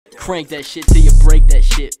crank that shit till you break that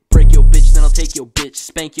shit. Break your bitch, then I'll take your bitch.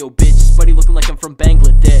 Spank your bitch, Spuddy looking like I'm from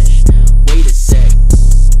Bangladesh. Wait a sec,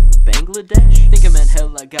 Bangladesh? Think I meant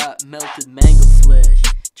hell, I got melted mango flesh.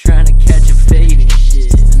 Trying to catch a fade and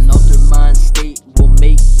shit. An altered mind state will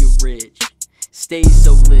make you rich. Stay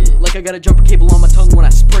so lit, like I got a jumper cable on my tongue when I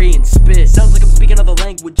spray and spit. Sounds like I'm speaking other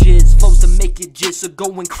languages, flows to make you jizz, so go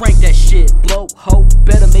and crank that shit. Blow, ho,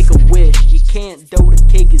 better make a wish. You can't dough the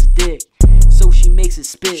cake is dick, so she makes it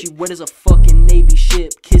spit. She wet as a fucking Navy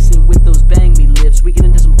ship, kissing with those bang me lips. We get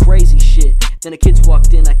into some crazy shit. Then the kids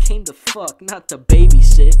walked in, I came to fuck, not to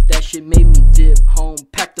babysit. That shit made me dip home,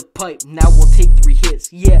 pack the pipe, now we'll take 3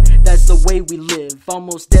 hits. Yeah, that's the way we live,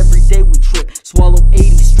 almost every day we trip. Swallow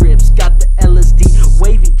 80 strips, got the LSD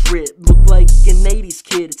wavy drip. Look like an 80s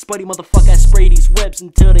kid, it's Spuddy motherfucker, I spray these webs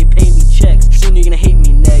until they pay me checks. Soon you're gonna hate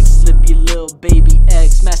me next, slip your little baby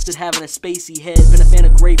X. Mastered having a spacey head, been a fan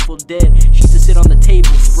of Grateful Dead. She used to sit on the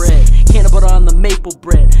table spread, can of butter on the maple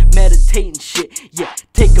bread. Meditating shit, yeah,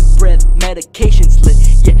 take a breath, medication's lit,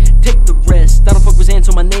 yeah, take the rest. I don't fuck with Zan,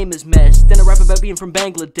 so my name is Mess. Then I rap about being from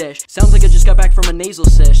Bangladesh. Sounds like I just got back from a nasal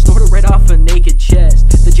sesh, snorted right off a naked chest.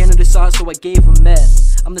 The janitor saw, so I gave him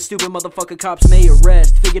meth. I'm the stupid motherfucker cops may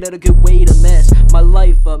arrest. Figured out a good way to mess my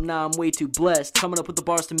life up, now I'm way too blessed. Coming up with the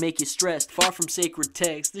bars to make you stressed. Far from sacred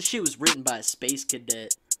text, this shit was written by a space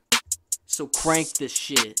cadet. So crank this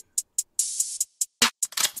shit.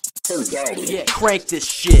 So dirty. Yeah, crank this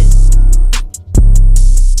shit.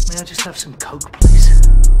 May I just have some coke, please?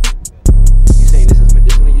 You saying this is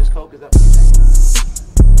medicinal use coke? Is that what you're saying?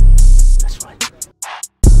 That's right.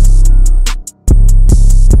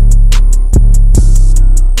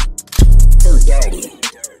 So dirty.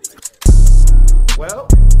 Well,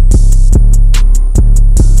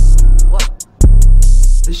 what?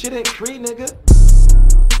 This shit ain't free, nigga.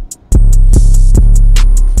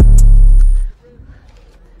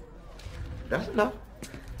 That's enough.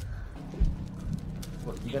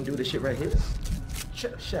 What, you gonna do this shit right here?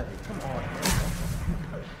 Chevy, come on.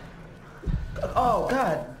 Oh,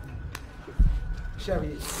 God.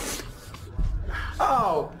 Chevy.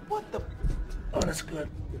 Oh, what the? Oh, that's good.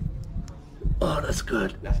 Oh, that's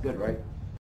good. That's good, right?